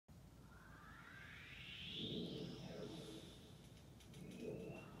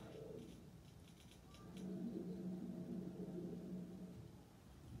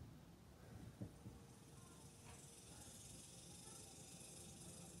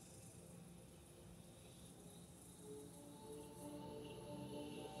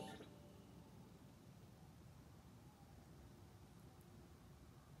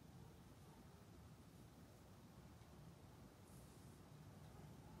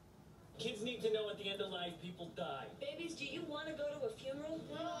Kids need to know at the end of life, people die. Babies, do you want to go to a funeral?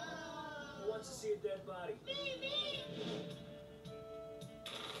 Who wants to see a dead body? Baby!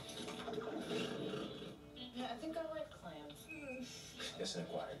 Yeah, I think I like clams. It's an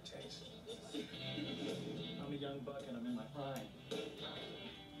acquired taste. I'm a young buck and I'm in my prime. I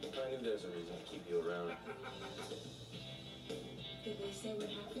knew there's a reason to keep you around. Did they say what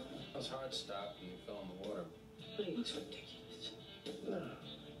happened? It was hard stop and you fell in the water. It's ridiculous. No,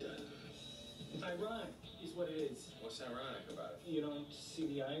 it doesn't. Ironic is what it is. What's ironic about it? You don't see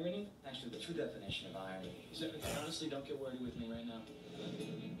the irony? Actually, the true definition of irony is... Honestly, don't get wordy with me right now.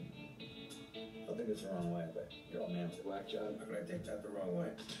 I think it's the wrong way, but you're all man with a black job. How could I take that the wrong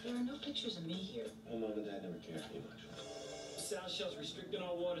way? There are no pictures of me here. Well, Mom and Dad never cared for you much. South Shell's restricting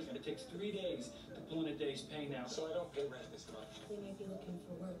our waters, and it takes 3 days to pull in a day's pay now. So I don't pay rent this month. They may be looking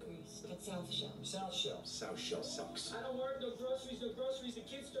for workers at South Shell. South Shell. South Shell sucks. I don't work, no groceries, no groceries. The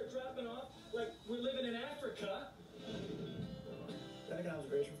kids start dropping off like we're living in Africa. That an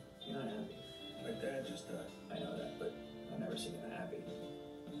observation? You're not happy. My dad just died. I know that, but I've never seen you happy.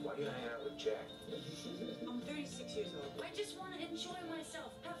 Why do you hang out with Jack? I'm 36 years old. I just want to enjoy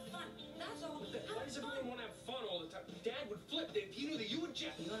myself, have fun. That's all. Why does everyone want to have fun all the time? Dad would flip if he knew that you and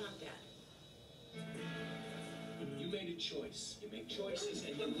Jack... You're not Dad. You made a choice. You make choices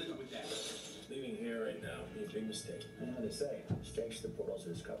and you live with that. Leaving here right now would be a big mistake. I know they say, mistakes the portals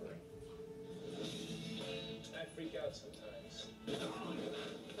of discovery. I freak out sometimes.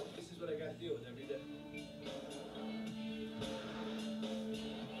 This is what I got to deal with every day.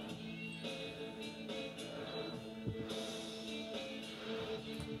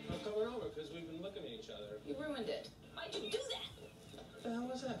 I'm coming over because we've been looking at each other. You ruined it. Why'd you do that? What the hell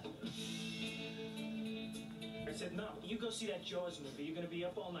was that? I said, no, you go see that Jaws movie. You're going to be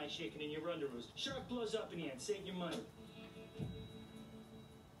up all night shaking in your underoos. Shark blows up in the end. Save your money.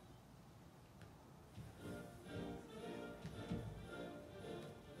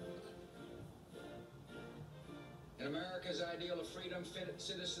 In America's ideal of freedom,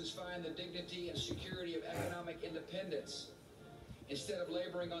 citizens find the dignity and security of economic independence instead of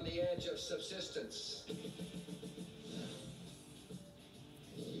laboring on the edge of subsistence. The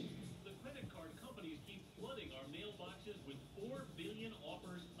credit card companies keep flooding our mailboxes with 4 billion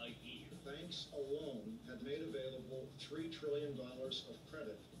offers a year. Banks alone had made available $3 trillion of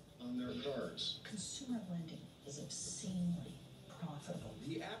credit on their cards. Consumer lending is obscenely profitable.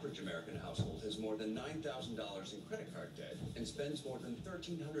 The average American household has more than $9,000 in credit card debt and spends more than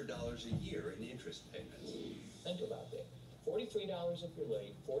 $1,300 a year in interest payments. Think about that. $43 if you're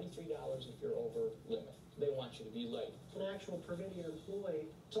late, $43 if you're over limit. They want you to be late. An actual Providia employee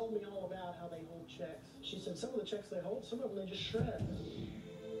told me all about how they hold checks. She said some of the checks they hold, some of them they just shred.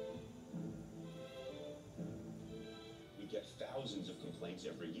 We get thousands of complaints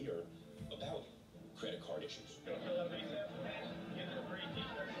every year about credit card issues.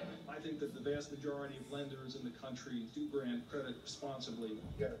 I think that the vast majority of lenders in the country do grant credit responsibly.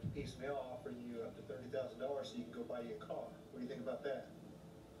 You got a piece of mail offering you up to $30,000 so you can go buy you a car. What do you think about that?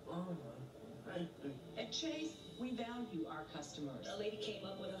 At Chase, we value our customers. A lady came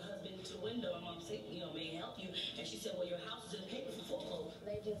up with her husband to the window. My mom said, may I help you? And she said, well, your house is in paper for foreclosure.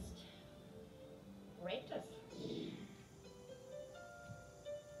 They just raped us.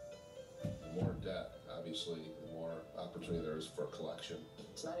 The more debt, obviously, the more opportunity there is for collection.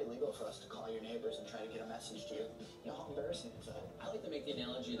 It's not illegal for us to call your neighbors and try to get a message to you. You know how embarrassing is that? I like to make the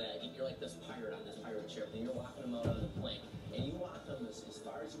analogy that you're like this pirate on this pirate ship, and you're walking them out on the plank, and you walk them as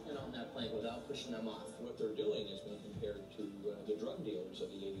far as you can on that plank without pushing them off. What they're doing has been compared to the drug dealers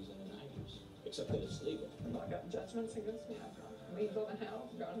of the 80s and the 90s, except that it's legal. I got judgments against me. I've got measles and hell,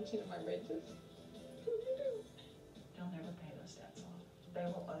 gone into my wages. What would you do? They'll never pay those debts off. They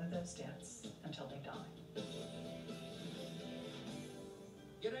will owe those debts until they die.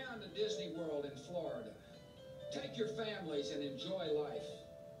 Get down to Disney World in Florida. Take your families and enjoy life.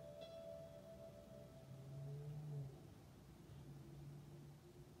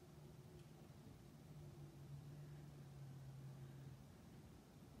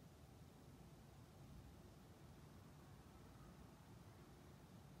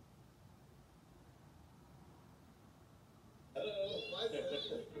 Hello, my friend.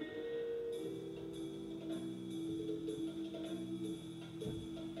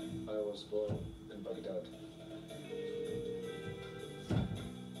 I was born in Baghdad.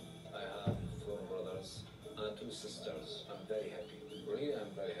 I have 4 brothers and 2 sisters. I'm very happy. Really,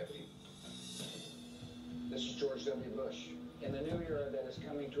 I'm very happy. This is George W. Bush. In the new era that is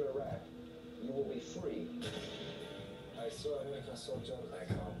coming to Iraq, you will be free. I saw American soldier like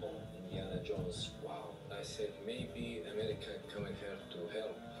Rambo, Indiana Jones. Wow. I said maybe America coming here to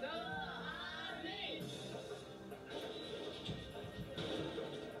help.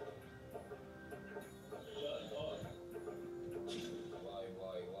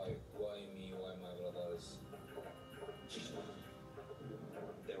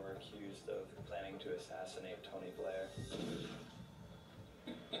 to assassinate Tony Blair.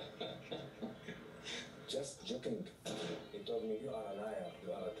 Just joking. He told me, you are a liar,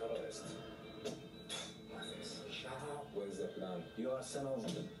 you are a terrorist. Shut up. Where's the plan? You are son of,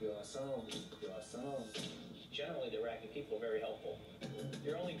 you are son of, you are son of. Generally, the Iraqi people are very helpful.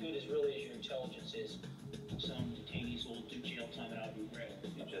 You're only good as really as your intelligence is. Some detainees will do jail time at Abu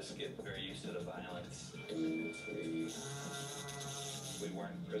Ghraib. You just get very used to the violence. 2, 3. We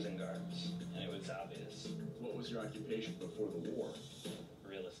weren't prison guards, and it was obvious. What was your occupation before the war?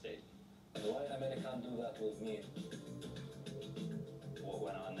 Real estate. Why America do that with me? What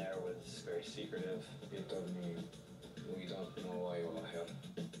went on there was very secretive. He told me, we don't know why you are here.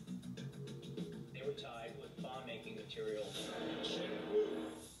 They were tied with bomb-making material.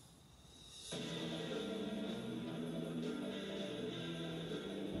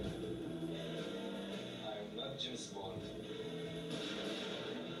 I'm not James Bond.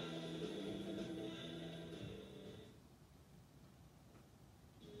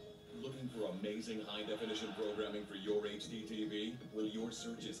 Looking for amazing high-definition programming for your HD TV? Well, your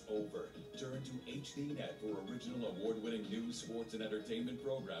search is over. Turn to HDNet for original award-winning news, sports, and entertainment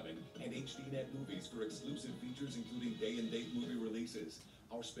programming, and HDNet movies for exclusive features including day-and-date movie releases.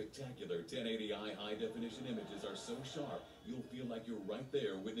 Our spectacular 1080i high-definition images are so sharp, you'll feel like you're right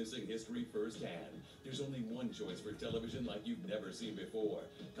there witnessing history firsthand. There's only one choice for television like you've never seen before.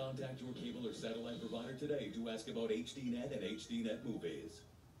 Contact your cable or satellite provider today to ask about HDNet and HDNet movies.